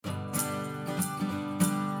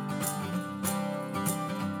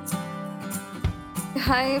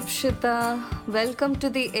Hi Ipshita, welcome to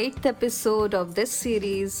the 8th episode of this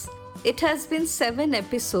series. It has been 7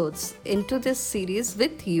 episodes into this series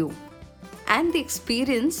with you, and the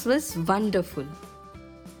experience was wonderful.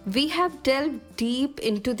 We have delved deep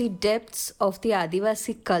into the depths of the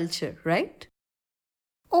Adivasi culture, right?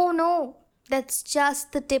 Oh no, that's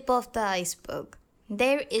just the tip of the iceberg.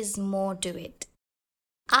 There is more to it.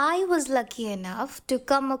 I was lucky enough to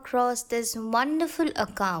come across this wonderful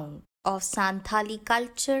account of Santhali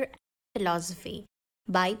culture and philosophy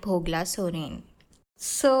by Bhogla Soren.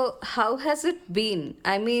 So, how has it been?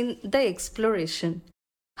 I mean, the exploration.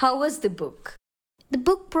 How was the book? The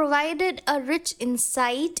book provided a rich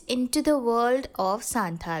insight into the world of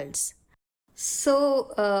Santhals.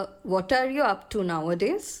 So, what are you up to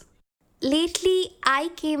nowadays? Lately, I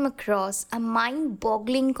came across a mind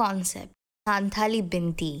boggling concept, Santhali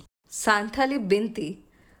Binti. Santhali Binti.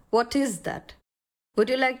 What is that? Would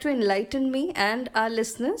you like to enlighten me and our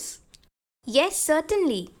listeners? Yes,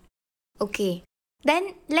 certainly. Okay,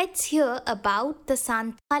 then let's hear about the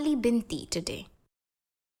Santhali Binti today.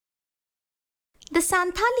 The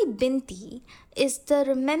Santhali Binti is the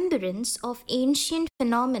remembrance of ancient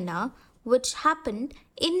phenomena which happened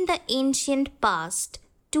in the ancient past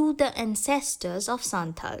to the ancestors of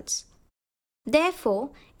Santhals.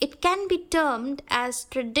 Therefore, it can be termed as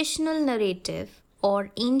traditional narrative or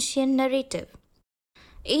ancient narrative.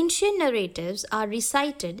 Ancient narratives are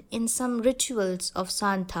recited in some rituals of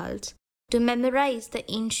Santhals to memorize the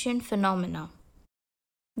ancient phenomena.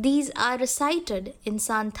 These are recited in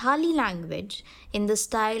Santhali language in the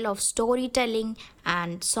style of storytelling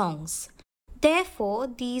and songs. Therefore,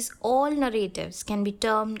 these all narratives can be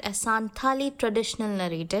termed as Santhali traditional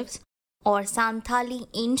narratives or Santhali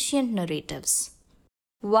ancient narratives.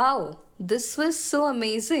 Wow, this was so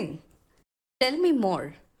amazing. Tell me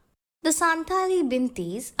more. The Santhali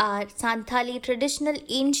Bintis are Santhali traditional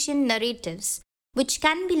ancient narratives which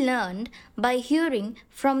can be learned by hearing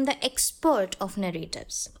from the expert of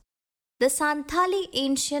narratives. The Santhali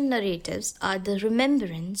ancient narratives are the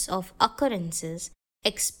remembrance of occurrences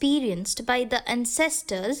experienced by the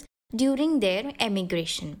ancestors during their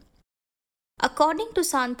emigration. According to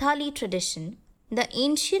Santhali tradition, the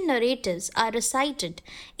ancient narratives are recited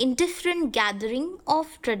in different gathering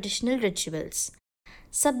of traditional rituals.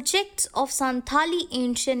 Subjects of Santhali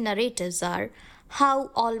ancient narratives are how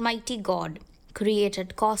Almighty God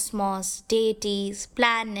created cosmos, deities,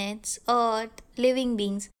 planets, earth, living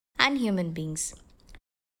beings, and human beings.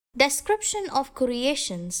 Description of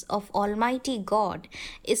creations of Almighty God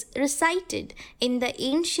is recited in the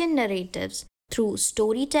ancient narratives through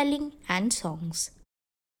storytelling and songs.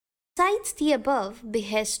 Besides the above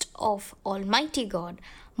behest of Almighty God,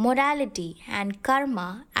 morality and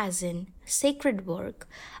karma, as in sacred work,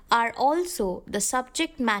 are also the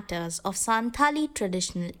subject matters of Santhali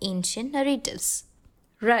traditional ancient narratives.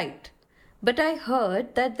 Right. But I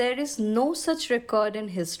heard that there is no such record in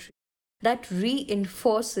history that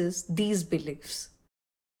reinforces these beliefs.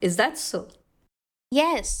 Is that so?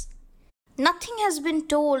 Yes, nothing has been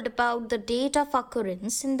told about the date of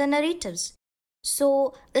occurrence in the narratives.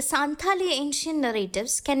 So, the Santhali ancient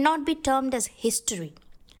narratives cannot be termed as history.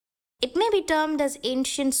 It may be termed as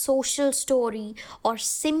ancient social story or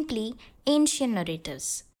simply ancient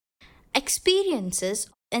narratives. Experiences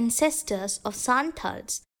of ancestors of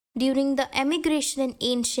Santhals during the emigration in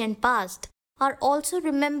ancient past are also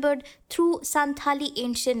remembered through Santhali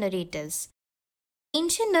ancient narratives.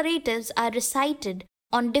 Ancient narratives are recited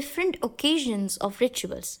on different occasions of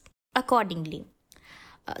rituals. Accordingly,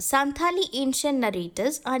 Santhali ancient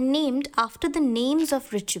narratives are named after the names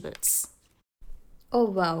of rituals. Oh,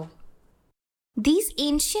 wow. These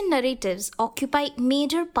ancient narratives occupy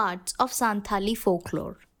major parts of Santhali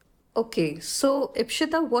folklore. Okay, so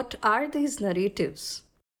Ipshita, what are these narratives?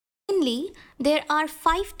 Mainly, there are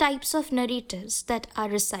 5 types of narratives that are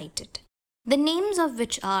recited, the names of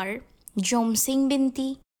which are Jomsing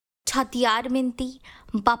Binti, Chatiyar Binti,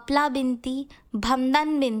 Bapla Binti,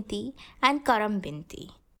 Bhamdan Binti, and Karam Binti.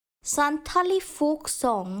 Santhali folk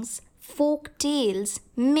songs, folk tales,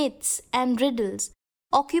 myths, and riddles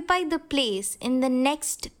occupy the place in the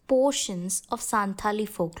next portions of Santhali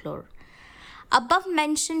folklore. Above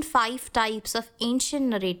mentioned 5 types of ancient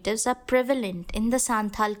narratives are prevalent in the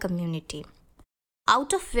Santhal community,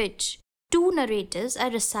 out of which 2 narratives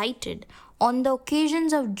are recited on the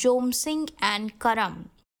occasions of Jomsing and Karam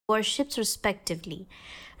worships respectively.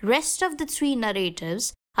 Rest of the 3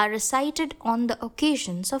 narratives are recited on the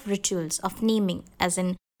occasions of rituals of naming, as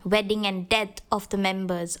in wedding and death of the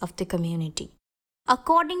members of the community.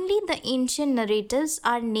 Accordingly, the ancient narratives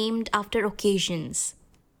are named after occasions.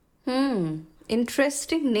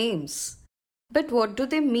 Interesting names. But what do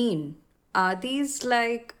they mean? Are these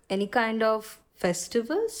like any kind of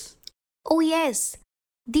festivals? Oh, yes,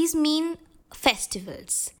 these mean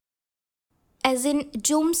festivals. As in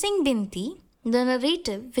Jomsing Binti, the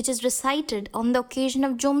narrative which is recited on the occasion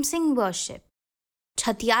of Jomsing worship.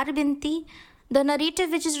 Chatiyar Binti, the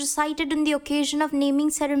narrative which is recited on the occasion of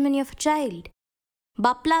naming ceremony of a child.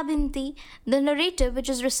 Bapla Binti, the narrative which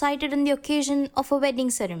is recited on the occasion of a wedding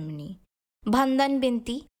ceremony. Bhandan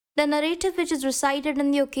Binti, the narrative which is recited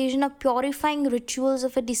on the occasion of purifying rituals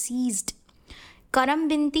of a deceased. Karam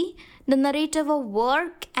Binti, the narrative of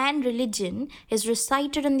work and religion, is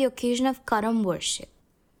recited on the occasion of Karam worship.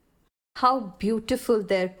 How beautiful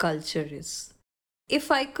their culture is.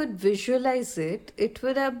 If I could visualize it, it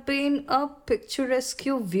would have been a picturesque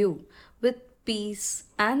view with peace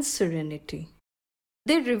and serenity.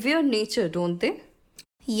 They revere nature, don't they?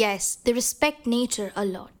 Yes, they respect nature a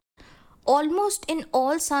lot. Almost in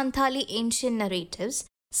all Santhali ancient narratives,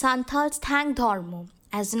 Santhals thank Dharma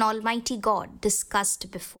as an almighty god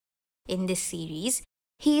discussed before. In this series,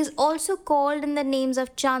 he is also called in the names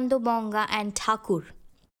of Chando Bonga and Thakur.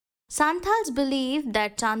 Santhals believe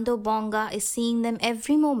that Chando Bonga is seeing them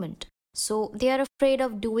every moment, so they are afraid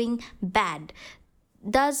of doing bad.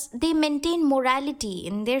 Thus, they maintain morality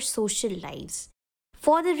in their social lives.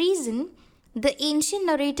 For the reason, the ancient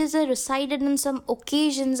narratives are recited on some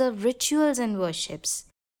occasions of rituals and worships.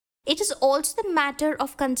 It is also the matter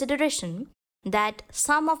of consideration that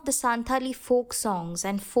some of the Santhali folk songs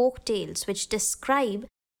and folk tales which describe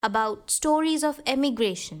about stories of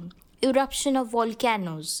emigration, eruption of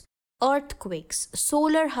volcanoes, earthquakes,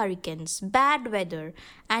 solar hurricanes, bad weather,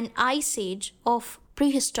 and ice age of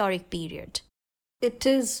prehistoric period. It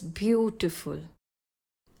is beautiful.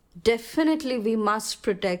 Definitely, we must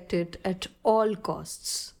protect it at all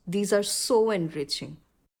costs. These are so enriching.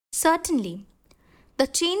 Certainly, the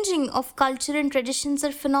changing of culture and traditions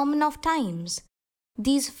are phenomena of times.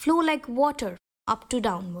 These flow like water up to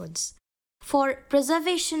downwards. For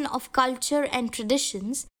preservation of culture and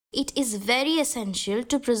traditions, it is very essential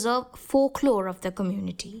to preserve folklore of the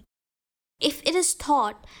community. If it is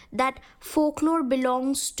thought that folklore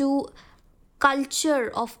belongs to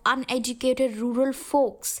culture of uneducated rural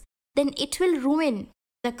folks, then it will ruin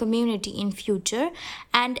the community in future,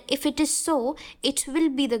 and if it is so, it will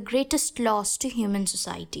be the greatest loss to human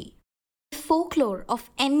society. If folklore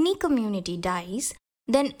of any community dies,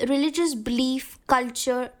 then religious belief,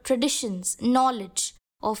 culture, traditions, knowledge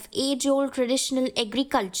of age-old traditional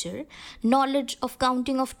agriculture, knowledge of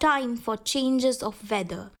counting of time for changes of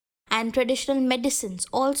weather, and traditional medicines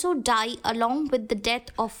also die along with the death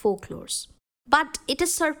of folklores. But it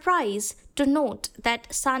is surprise to note that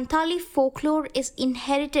Santhali folklore is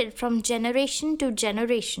inherited from generation to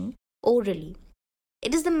generation orally.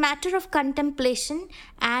 It is the matter of contemplation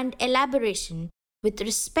and elaboration with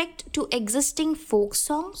respect to existing folk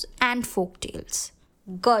songs and folk tales.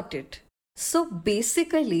 Got it. So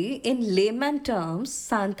basically, in layman terms,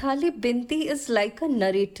 Santhali Binti is like a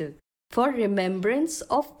narrative for remembrance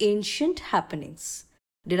of ancient happenings.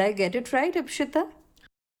 Did I get it right, Abshita?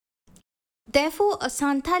 Therefore, a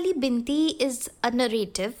Santhali Binti is a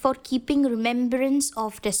narrative for keeping remembrance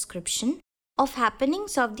of description of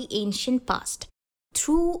happenings of the ancient past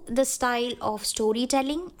through the style of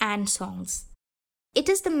storytelling and songs. It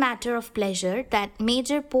is the matter of pleasure that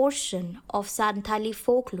major portion of Santhali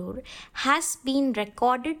folklore has been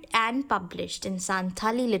recorded and published in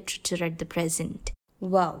Santhali literature at the present.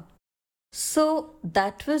 Wow. So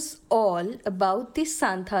that was all about the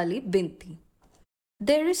Santhali Binti.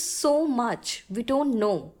 There is so much we don't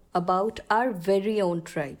know about our very own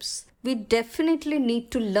tribes. We definitely need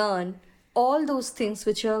to learn all those things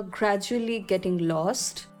which are gradually getting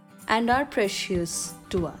lost and are precious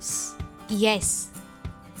to us. Yes.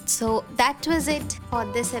 So that was it for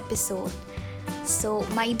this episode. So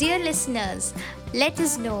my dear listeners, let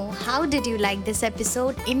us know how did you like this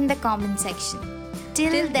episode in the comment section.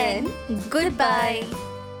 Till then, goodbye.